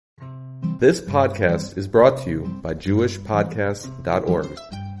This podcast is brought to you by JewishPodcasts.org.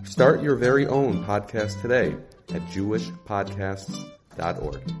 Start your very own podcast today at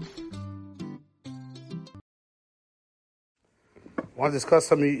JewishPodcasts.org. I want to discuss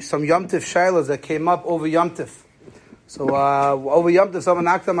some Yom Tif Shailos that came up over Yom Tif. So over Yom Tif, someone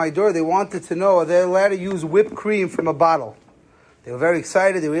knocked on my door. They wanted to know, are they allowed to use whipped cream from a bottle? They were very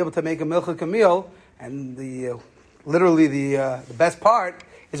excited. They were able to make a milchik meal, and the best part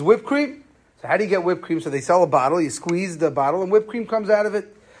is whipped cream. So how do you get whipped cream? So they sell a bottle, you squeeze the bottle, and whipped cream comes out of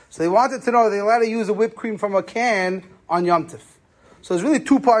it. So they wanted to know, are they allowed to use a whipped cream from a can on Yom Tif? So there's really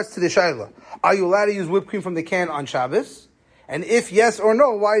two parts to the Shaila. Are you allowed to use whipped cream from the can on Shabbos? And if yes or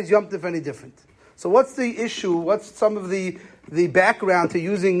no, why is Yom Tif any different? So what's the issue? What's some of the background to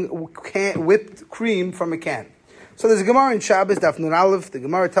using whipped cream from a can? So there's a Gemara in Shabbos, Daf Nun Aleph. The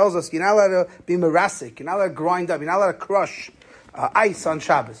Gemara tells us you're not allowed to be merasik, you're not allowed to grind up, you're not allowed to crush ice on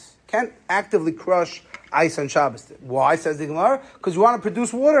Shabbos. Can't actively crush ice on Shabbos. Why, says the Gemara? Because you want to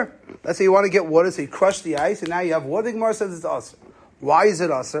produce water. Let's say you want to get water, so you crush the ice, and now you have water. The Gemara says it's asr. Why is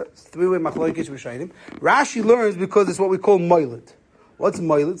it asr? It's three-way machlokes b'shainim. Rashi learns because it's what we call moiled. What's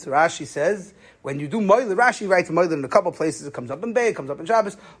moiled? So Rashi says, when you do moiled, Rashi writes moiled in a couple places. It comes up in Bay, it comes up in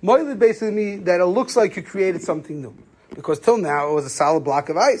Shabbos. Moiled basically means that it looks like you created something new. Because till now it was a solid block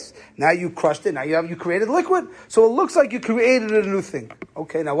of ice. Now you crushed it. Now you created liquid. So it looks like you created a new thing.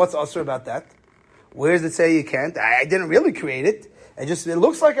 Okay, now what's usher about that? Where does it say you can't? I didn't really create it. It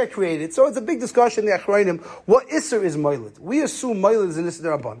looks like I created it. So it's a big discussion in the Achrayim. What isser is moiled? We assume moiled is an isser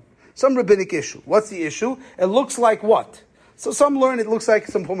d'Rabban. Some rabbinic issue. What's the issue? It looks like what? So some learn it looks like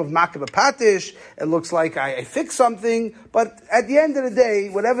some form of makab patish. It looks like I fixed something. But at the end of the day,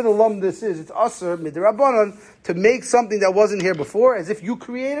 whatever the lum this is, it's usher midrabanan to make something that wasn't here before, as if you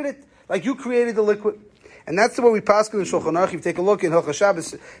created it, like you created the liquid. And that's the way we pass in Shulchan Aruch. If you take a look in Hilchos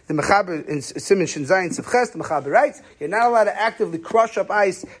Shabbos, the Mechaber in Siman Shin Zayin Sivches, the Mechaber writes, you're not allowed to actively crush up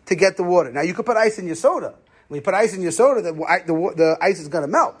ice to get the water. Now you could put ice in your soda. When you put ice in your soda, the ice is going to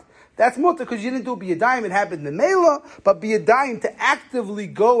melt. That's mutter because you didn't do biyadayim, it happened in Mela, but biyadayim to actively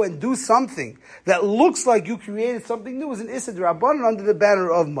go and do something that looks like you created something new is an Issa D'Rabbanan under the banner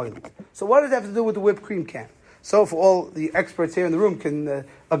of Moiled. So what does it have to do with the whipped cream can? So for all the experts here in the room can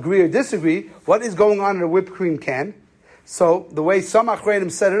agree or disagree, what is going on in a whipped cream can? So the way some Achrayim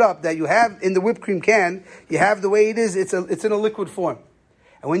set it up, that you have in the whipped cream can, you have the way it is, it's in a liquid form.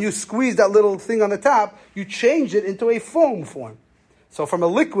 And when you squeeze that little thing on the top, you change it into a foam form. So from a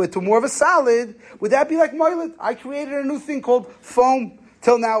liquid to more of a solid, would that be like moiled? I created a new thing called foam.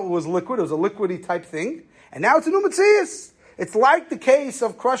 Till now it was liquid, it was a liquidy type thing. And now it's a new metzius. It's like the case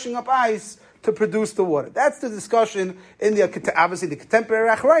of crushing up ice to produce the water. That's the discussion in obviously the contemporary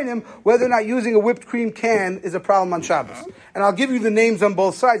Achrayim, whether or not using a whipped cream can is a problem on Shabbos. And I'll give you the names on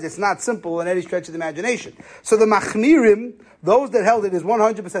both sides. It's not simple in any stretch of the imagination. So the Machmirim, those that held it is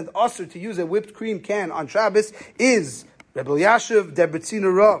 100% usher to use a whipped cream can on Shabbos, is Rebbe Yashiv, Debretzina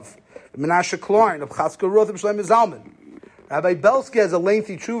Rav, Menashe Klein, Chatzker Roth, Shlomo Zalman. Rabbi Belsky has a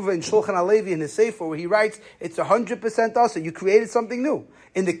lengthy tshuva in Shulchan Alevi in his Sefer where he writes, it's 100% usher. You created something new.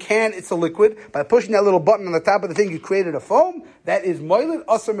 In the can, it's a liquid. By pushing that little button on the top of the thing, you created a foam. That is moiled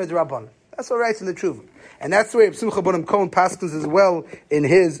usher midrabanan. That's what it writes in the tshuva. And that's the way Simcha Bonim Cohen paskins as well in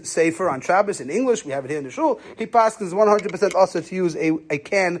his Sefer on Shabbos in English. We have it here in the shul. He paskins 100% also to use a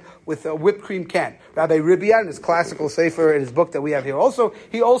can with a whipped cream can. Rabbi Ribian, in his classical Sefer in his book that we have here also,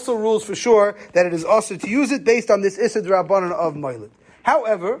 he also rules for sure that it is also to use it based on this Issa D'Rabbanan of Moiled.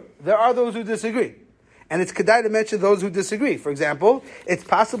 However, there are those who disagree. And it's kedai to mention those who disagree. For example, it's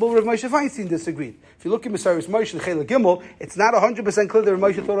possible Rav Moshe Feinstein disagreed. If you look at Mesaris Moshe and Chela Gimel, it's not 100% clear that Rav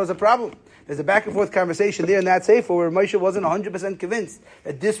Moshe thought it was a problem. There's a back and forth conversation there in that sefer where Rav Moshe wasn't 100% convinced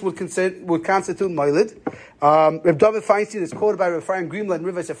that this would constitute moiled. Rav David Feinstein is quoted by Rav Ephraim Greenblatt and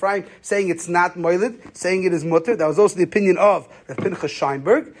Rivas Ephraim saying it's not moiled, saying it is mutter. That was also the opinion of Rav Pinchas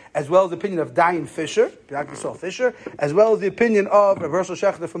Scheinberg, as well as the opinion of Dayan Fisher, as well as the opinion of Rav Hershel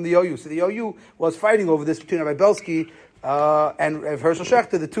Shechter from the OU. So the OU was fighting over this between Rabbi Belsky and Rav Hershel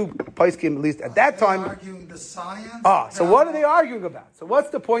Shechter, the two poskim, at least at that time. Arguing the science. So what are they arguing about? So what's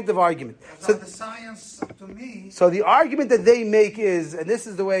the point of argument? So the science, to me. So the argument that they make is, and this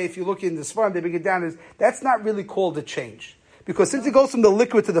is the way, if you look in the Sfarim, they bring it down, is that's not really called a change. Because since it goes from the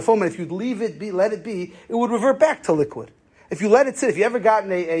liquid to the foam, and if you leave it be, let it be, it would revert back to liquid. If you let it sit, if you ever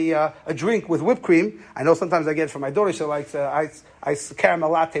gotten a drink with whipped cream, I know sometimes I get it from my daughter, she likes ice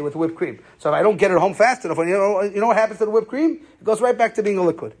caramel latte with whipped cream. So if I don't get it home fast enough, you know what happens to the whipped cream? It goes right back to being a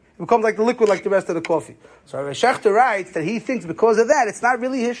liquid. It becomes like the liquid like the rest of the coffee. So Rav Shechter writes that he thinks because of that, it's not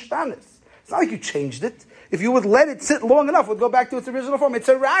really hishtanis. It's not like you changed it. If you would let it sit long enough, it would go back to its original form. It's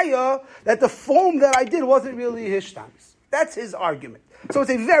a raya that the foam that I did wasn't really hishtamis. That's his argument. So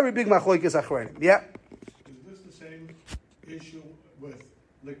it's a very big machlokes achronim. Yeah? Is this the same issue with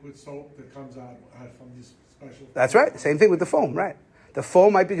liquid soap that comes out from this special? That's right. Same thing with the foam, right? The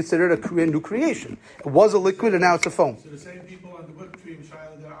foam might be considered a new creation. It was a liquid and now it's a foam. So the same people on the whipped cream,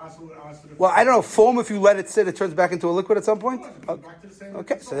 Shailos, they're also would ask for the Well, I don't know. Foam, if you let it sit, it turns back into a liquid at some point? back to the same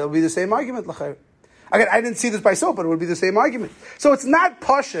Okay, so it'll be the same argument. Again, I didn't see this by soap, but it would be the same argument. So it's not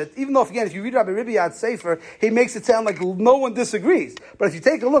pashut, even though, if you read Rabbi Ribiyad's Sefer, he makes it sound like no one disagrees. But if you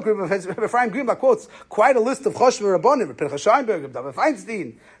take a look, Rabbi Ephraim Greenblatt quotes quite a list of Choshver Rabbanim, Rabbi Pinchas Scheinberg, Rabbi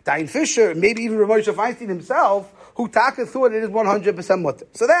Feinstein, Dayan Fisher, maybe even Rabbi Moshe Feinstein himself, who taka thought it is 100% mutter.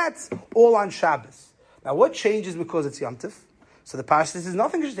 So that's all on Shabbos. Now, what changes because it's Yom Tif? So the Pashtus is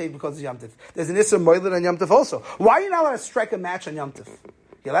nothing should change because it's Yom Tif. There's an Issa Moiled on Yom Tif also. Why are you not allowed to strike a match on Yom Tif?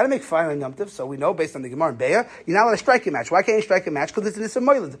 You're allowed to make fire on Yom Tif, so we know based on the Gemara and Be'er, you're not allowed to strike a match. Why can't you strike a match? Because it's an Issa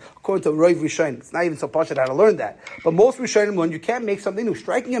Moiled, according to Roiv Rishonim. It's not even so pashut how to learn that. But most Rishonim learn you can't make something new.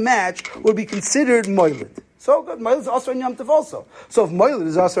 Striking a match would be considered Moiled. So good, Moiled is also on Yom Tif also. So if Moiled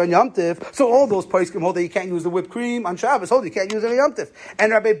is also on Yom Tif, so all those poskim hold that you can't use the whipped cream on Shabbos, hold you can't use it on Yom Tif.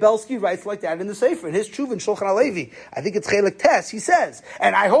 And Rabbi Belsky writes like that in the Sefer, in his Tshuva in Shulchan Alevi. I think it's Chelik Tes, he says,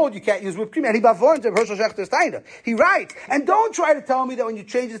 and I hold you can't use whipped cream. And he bavon to Hershel Shechter's Taina. He writes, and don't try to tell me that when you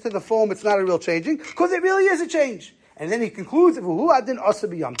change it to the foam, it's not a real changing, because it really is a change. And then he concludes, if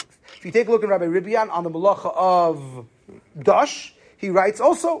you take a look at Rabbi Ribyan on the Malacha of Dash, he writes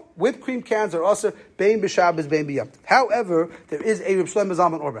also, whipped cream cans are also bein b'Shabbos, bein b'Yom Tov. However, there is a Reb Shlomo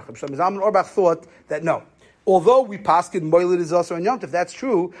Zalman Auerbach. Reb Shlomo Zalman Auerbach thought that no. Although we paskin moiled is also on Yom Tov, that's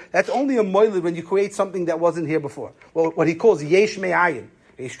true. That's only a moiled when you create something that wasn't here before. Well, what he calls yesh me'ayin.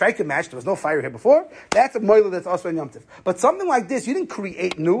 A strike a match, there was no fire here before. That's a moiled that's also on Yom Tov. But something like this, you didn't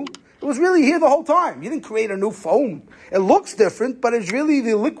create new. It was really here the whole time. You didn't create a new foam. It looks different, but it's really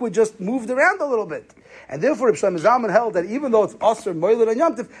the liquid just moved around a little bit. And therefore, Reb Shlomo Zalman held that even though it's Aser Moiled on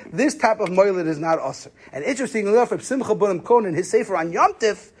Yom Tif, this type of Moiled is not Aser. And interestingly enough, Reb Simcha Bunim Kohen in his Sefer on Yom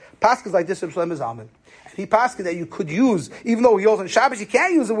Tif, passes like this Reb Shlomo Zalman. And he passes that you could use, even though he holds on Shabbos, you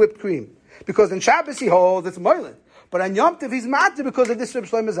can't use a whipped cream. Because in Shabbos he holds it's Moiled. But on Yom Tov, he's matter because of this Reb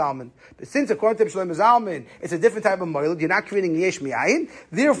Shlomo Zalman. But since according to Reb Shlomo Zalman, it's a different type of moiled, you're not creating yesh mi'ayin,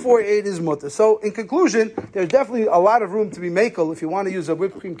 therefore it is mutter. So in conclusion, there's definitely a lot of room to be makel if you want to use a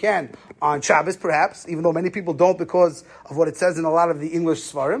whipped cream can on Shabbos, perhaps, even though many people don't because of what it says in a lot of the English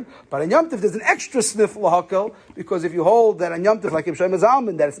svarim. But on Yom Tov, there's an extra sniff lahakel, because if you hold that on Yom Tov, like Reb Shlomo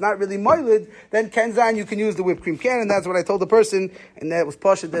Zalman, that it's not really moiled, then kenzan, you can use the whipped cream can, and that's what I told the person, and that was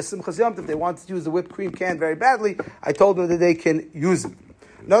Pasha Des Simchas Yom Tov, they wanted to use the whipped cream can very badly. I told them that they can use it.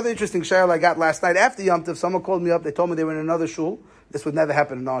 Another interesting shayla I got last night after Yom Tov, someone called me up, they told me they were in another shul. This would never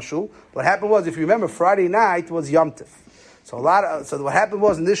happen in our shul. What happened was, if you remember, Friday night was Yom Tov. So what happened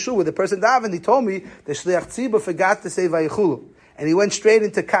was, in this shul with the person davened, he told me the Shliach Tzibur forgot to say Vayichulu. And he went straight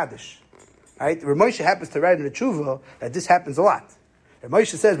into Kaddish. Right? Rav Moshe happens to write in the Tshuva that this happens a lot. Rav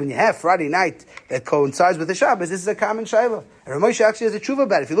Moshe says when you have Friday night that coincides with the Shabbos, this is a common shayla. And Rav Moshe actually has a tshuva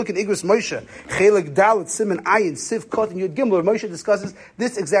about it. If you look at Igros Moshe, Chelik Dalet, Siman Ayin, Siv Kot, and Yud Gimel, Rav Moshe discusses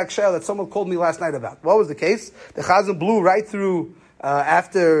this exact shayla that someone called me last night about. What was the case? The Chazan blew right through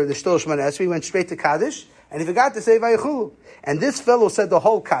after the Shtor Shemana Esrei, he went straight to Kaddish, and he forgot to say Vayichulu. And this fellow said the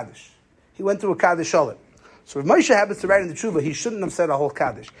whole Kaddish. He went through a Kaddish Shalit. So if Moshe happens to write in the tshuva, he shouldn't have said a whole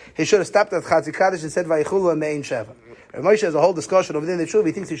Kaddish. He should have stopped at Chatzi Kaddish and said Vayichulu and Mein Sheva. Rav Moshe has a whole discussion over there in the Tshuva.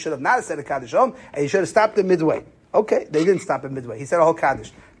 He thinks he should have not said a Kaddish and he should have stopped it midway. Okay, they didn't stop it midway. He said a whole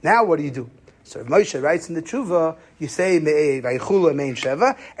Kaddish. Now what do? So Rav Moshe writes in the Tshuva, you say Vayichulu Mein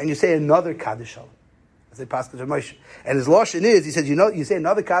Sheva, and you say another Kaddish Shalom. As they pass to Rav Moshe. And his lashon is, he says, you say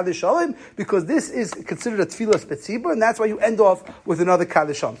another Kaddish Shalom, because this is considered a tefillah spetzibur, and that's why you end off with another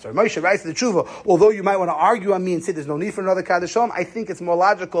Kaddish Shalom. So Rav Moshe writes in the Tshuva, although you might want to argue on me and say there's no need for another Kaddish Shalom, I think it's more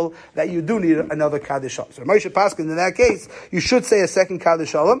logical that you do need another Kaddish Shalom. So Rav Moshe Paskin, in that case, you should say a second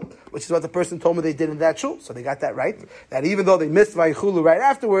Kaddish Shalom, which is what the person told me they did in that shul, so they got that right. That even though they missed Vayichulu right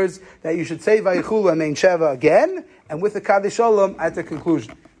afterwards, that you should say Vayichulu and Mein Sheva again, and with the Kaddish Shalom at the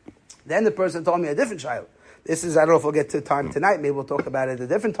conclusion. Then the person told me a different shayla. This is, I don't know if we'll get to time tonight, maybe we'll talk about it at a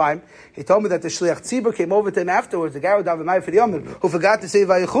different time. He told me that the Shliach Tzibur came over to him afterwards, the guy who davened for the Yom, who forgot to say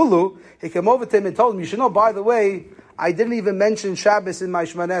Vayichulu. He came over to him and told him, you should know, by the way, I didn't even mention Shabbos in my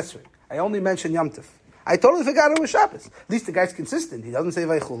Shemana Esrei. I only mentioned Yom Tov. I totally forgot it was Shabbos. At least the guy's consistent. He doesn't say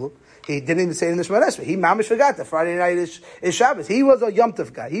Vayichulu. He didn't even say it in the Shemana Esrei. He mamish forgot that Friday night is Shabbos. He was a Yom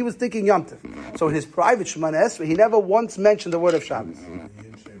Tov guy. He was thinking Yom Tov. So in his private Shemana Esrei, he never once mentioned the word of Shabbos.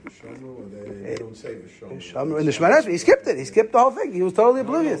 You don't say Vishamru. Vishamru in the Shemana Esrei. He skipped it. He skipped the whole thing. He was totally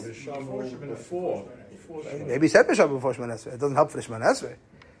oblivious. Vishamru before. Maybe he said Vishamru before Shemana Esrei. It doesn't help for the Shemana Esrei.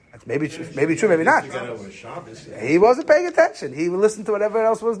 That's maybe true, maybe not. He wasn't paying attention. He would listen to whatever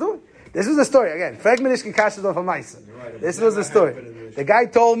else was doing. This was the story again. Fragmentish Kashas of a Maisa. This was the story. The guy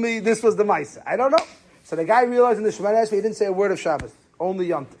told me this was the Maisa. I don't know. So the guy realized in the Shemana Esrei he didn't say a word of Shabbos, only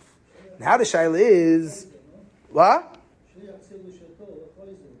Yom Tov. Now the Shaila is what?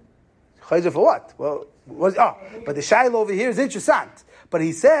 Chayzer for what? Well, but the Shaila over here is interesting. But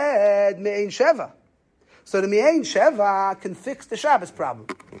he said Me'ein Sheva. So the Me'ein Sheva can fix the Shabbos problem.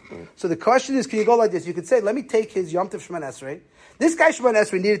 So the question is, can you go like this? You could say, let me take his Yom Tov Shemana Esrei. This guy Shemana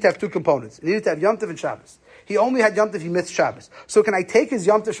Esrei needed to have two components. He needed to have Yom Tov and Shabbos. He only had Yom Tov, he missed Shabbos. So can I take his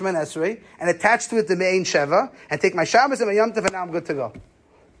Yom Tov Shemana Esrei and attach to it the Me'ein Sheva and take my Shabbos and my Yom Tov and now I'm good to go?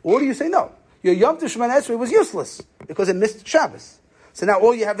 Or do you say no? Your Yom Tov Shemana Esrei was useless because it missed Shabbos. So now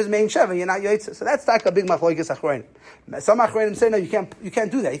all you have is Me'ein Sheva and you're not Yotzei. So that's like a big machlokes achronim. Some achronim say no, you can't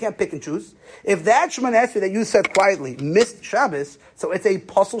do that. You can't pick and choose. If that Shemana Esrei that you said quietly missed Shabbos, so it's a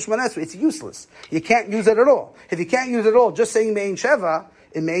puzzle Shemana Esrei. It's useless. You can't use it at all. If you can't use it at all, just saying Me'ein Sheva,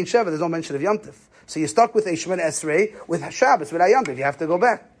 in Me'ein Sheva there's no mention of Yom Tov. So you're stuck with a Shemana Esrei with Shabbos, without Yom Tov. You have to go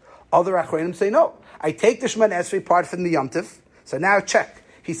back. Other achronim say no. I take the Shemana Esrei part from the Yom Tov. So now check.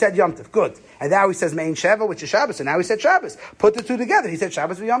 He said Yom Tov. Good. And now he says Me'ein Sheva, which is Shabbos. And now he said Shabbos. Put the two together. He said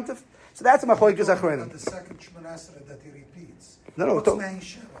Shabbos with Yom Tov. So that's a machlokes achronim. The second Shemana Esrei that he repeats. No. What's Me'ein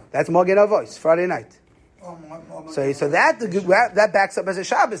Sheva? That's Mogen Avos, Friday night. So that backs up as a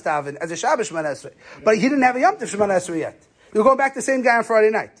Shabbos Davin, as a Shabbos Shemana Esrei. But he didn't have a Yom Tov Shemana Esrei yet. You're going back to the same guy on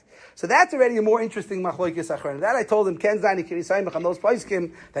Friday night. So that's already a more interesting machlokes achronim. That I told him, Ken Zayni Kirisayimach on those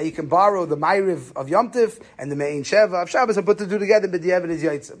poskim that you can borrow the Ma'ariv of Yom Tov and the Me'ein Sheva of Shabbos and put the two together, but the Yevon is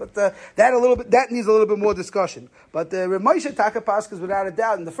Yotzei. But that needs a little bit more discussion. But Rav Moshe Taka Paskas without a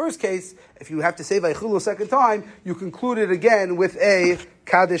doubt. In the first case, if you have to say Vaychulu a second time, you conclude it again with a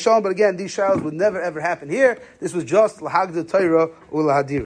Kadeshon. But again, these shaylos would never ever happen here. This was just Lahagda Torah Ulahadir.